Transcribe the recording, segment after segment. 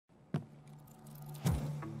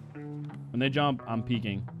When they jump, I'm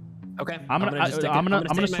peeking. Okay. I'm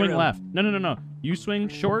gonna swing left. No. You swing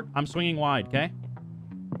short. I'm swinging wide. Okay.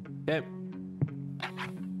 Okay.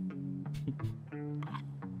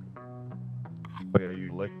 Oh, yeah,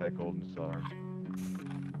 you lick that golden star.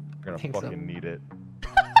 You're gonna fucking need it.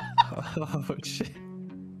 Oh shit.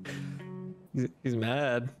 He's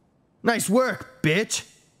mad. Nice work, bitch.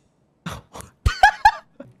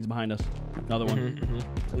 He's behind us. Another one.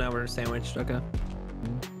 So now we're sandwiched. Okay.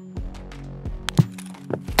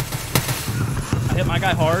 I hit my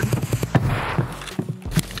guy hard.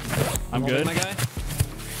 I'm good. My guy.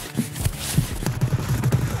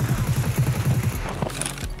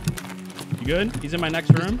 You good? He's in my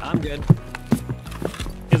next room. I'm good.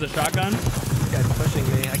 He has a shotgun. This guy's pushing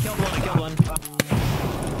me. I killed one.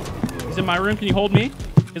 He's in my room. Can you hold me?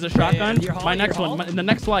 He has a shotgun. My next one. In the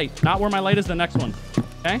next light. Not where my light is, the next one.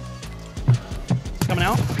 Okay? He's coming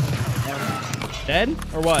out. Dead?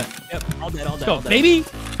 Or what? Yep. All dead. Let's go, baby!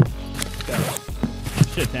 Go.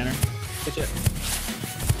 Shit, Tanner. Good shit.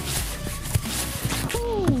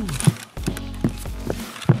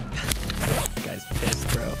 That guy's pissed,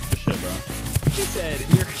 bro. Good shit, bro. He said,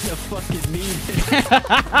 you're gonna fucking need it.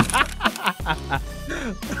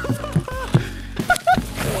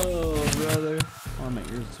 Oh, brother. Oh, my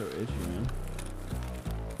ears are so itchy, man.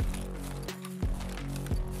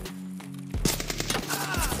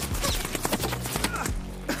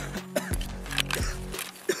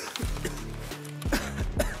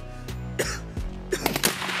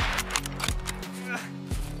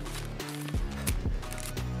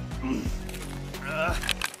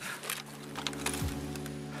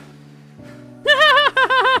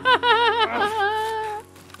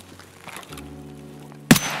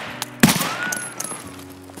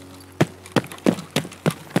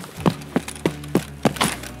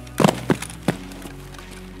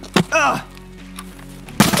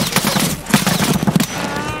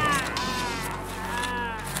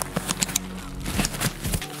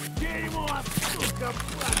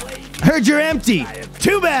 Heard you're empty.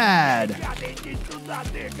 Too bad. I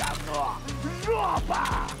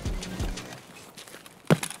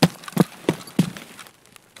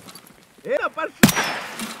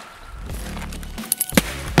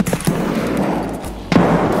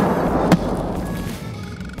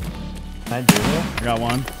do it. I got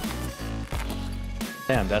one.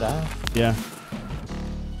 Damn, dead eye. Yeah.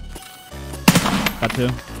 Got two.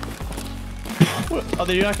 What? Oh,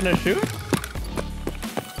 you're not gonna shoot?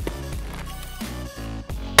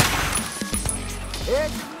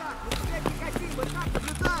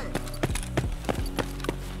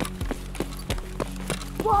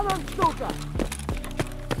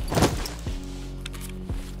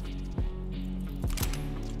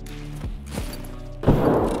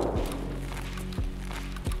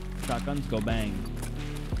 Shotguns go bang.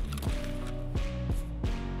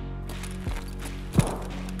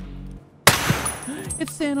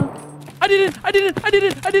 It's Santa. I did it. I did it. I did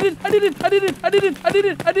it. I did it. I did it. I did it. I did it. I did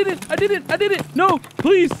it. I did it. I did it. I did it. No,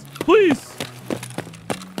 please. Please.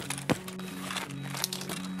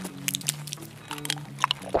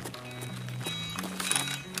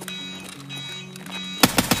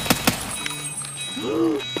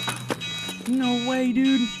 No way,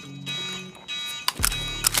 dude.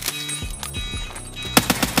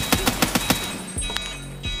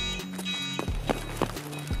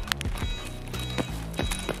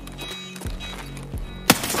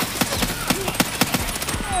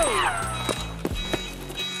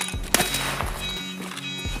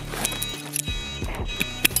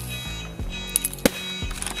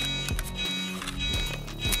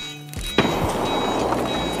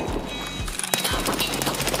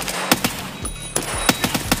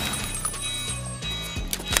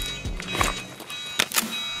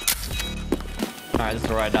 Alright, this is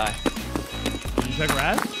where I die. Did you check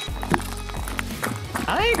Raz?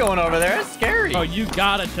 I ain't going over there. That's scary. Oh, you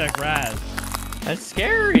gotta check Raz. That's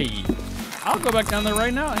scary. I'll go back down there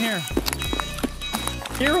right now. Here.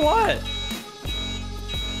 Hear what?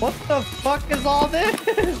 What the fuck is all this?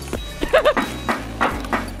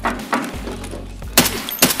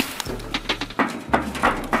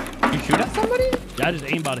 You shoot at somebody? Yeah, I just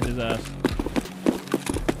aimbotted his ass.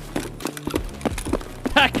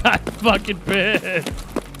 That guy's fucking pissed.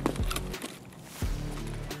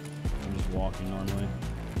 I'm just walking normally.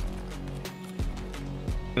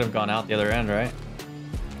 Could have gone out the other end, right?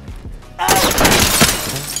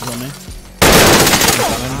 He's on me.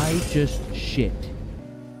 I just shit.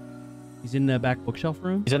 He's in the back bookshelf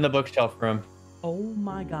room? He's in the bookshelf room. Oh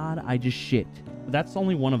my god, I just shit. That's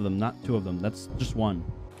only one of them, not two of them. That's just one.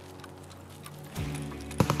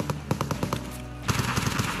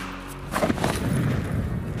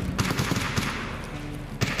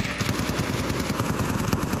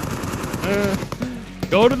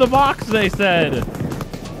 Go to the box, they said.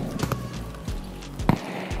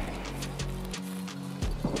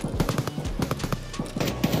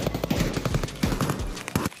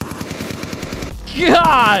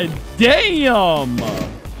 God damn!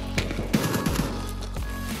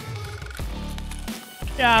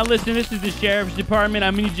 Yeah, listen, this is the sheriff's department.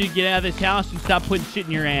 I need you to get out of this house and stop putting shit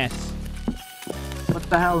in your ass. What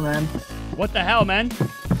the hell, man? What the hell, man?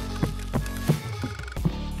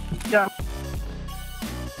 Yeah.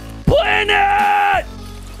 Planet!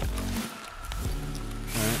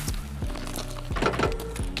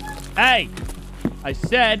 Hey! I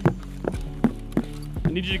said... I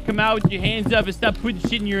need you to come out with your hands up and stop putting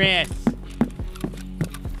shit in your ass.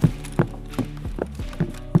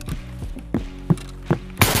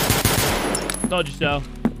 Told you so.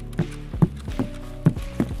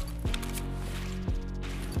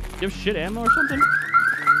 You have shit ammo or something?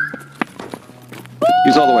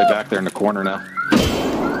 He's all the way back there in the corner now.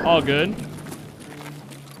 All good.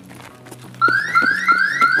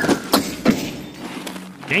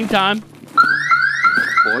 Game time.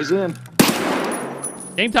 Boys in.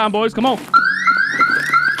 Game time, boys. Come on.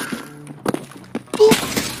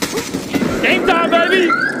 Game time, baby.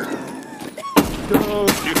 Go.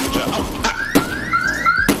 Good job.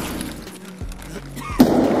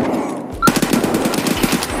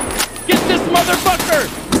 Get this motherfucker.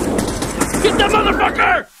 Get that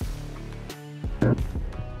motherfucker.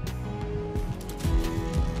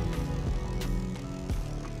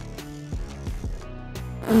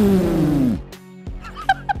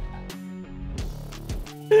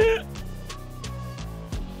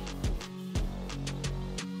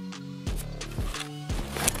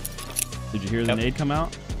 Did you hear the nade come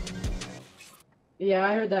out? Yeah,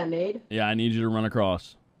 I heard that nade. Yeah, I need you to run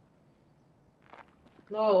across.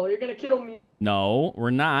 No, you're gonna kill me. No,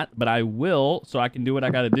 we're not, but I will, so I can do what I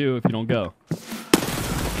gotta do if you don't go.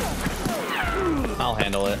 I'll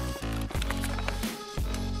handle it.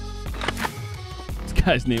 This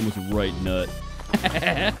guy's name was Right Nut.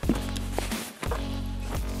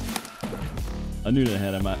 I knew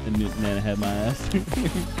that Nana had my ass.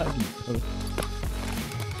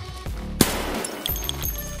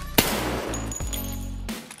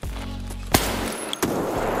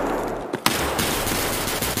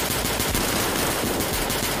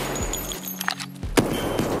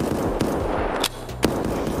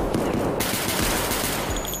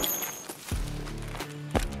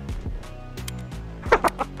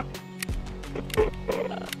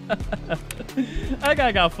 That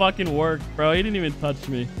guy got fucking worked, bro. He didn't even touch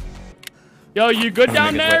me. Yo, you good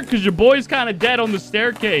down there? Because your boy's kind of dead on the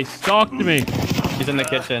staircase. Talk to me. He's in the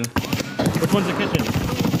kitchen. Which one's the kitchen?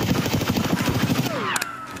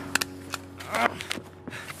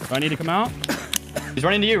 Do I need to come out? He's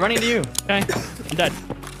running to you, running to you. Okay, I'm dead.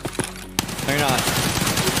 No, you're not.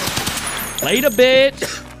 Later,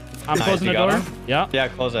 bitch. I'm Nice, closing you the got door. her? Yeah. Yeah,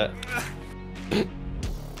 close it.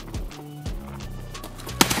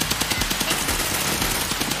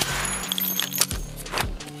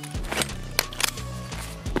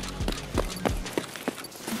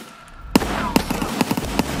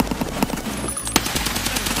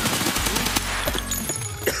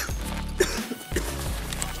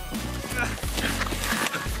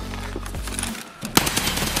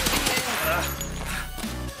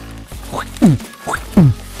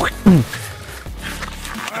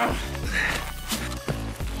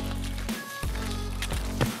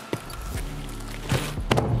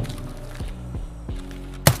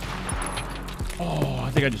 Oh, I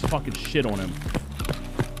think I just fucking shit on him.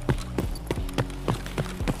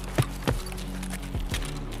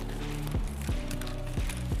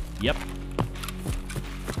 Yep.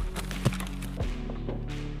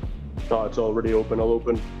 Oh, it's already open. I'll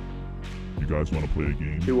open. You guys want to play a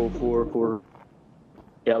game? 204.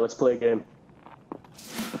 Yeah, let's play a game.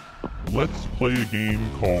 Let's play a game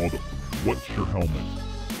called What's Your Helmet?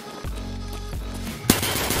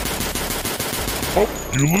 Oh,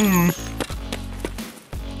 you lose.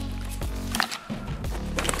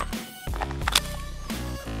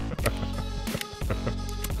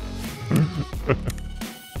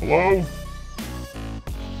 Hello?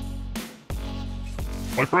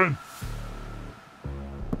 My friend.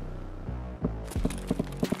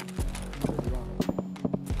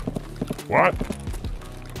 What?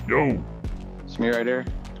 Yo. It's me right here.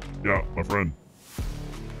 Yeah, my friend.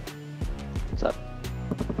 What's up?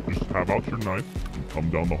 Just have out your knife and come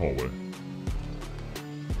down the hallway.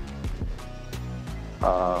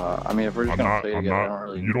 I mean, if we're just gonna play together, I don't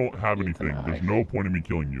really... You don't have anything. There's no point in me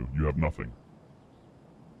killing you. You have nothing.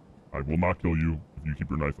 I will not kill you if you keep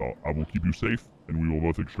your knife out. I will keep you safe, and we will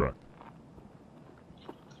both extract.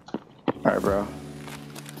 Alright, bro.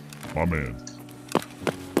 My man.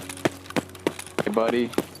 Hey, buddy.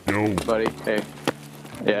 Yo. Buddy. Hey.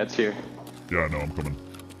 Yeah, it's here. Yeah, no, I'm coming.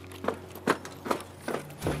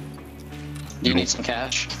 Do you need some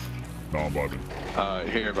cash? No, I'm vibing.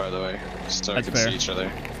 Here, by the way, so we That's can fair. see each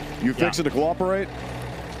other. You fixing to cooperate?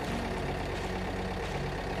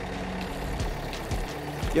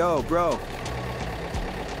 Yo, bro.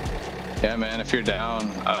 Yeah, man, if you're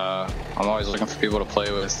down, I'm always looking for people to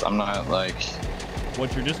play with. I'm not like...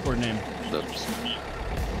 What's your Discord name?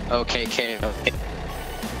 Okay.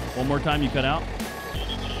 One more time, you cut out.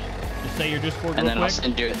 Just say your Discord And real then I'll quick.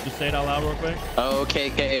 send you it. Just say it out loud real quick.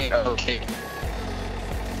 Okay.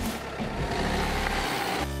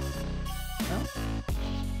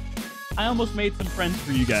 I almost made some friends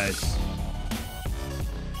for you guys.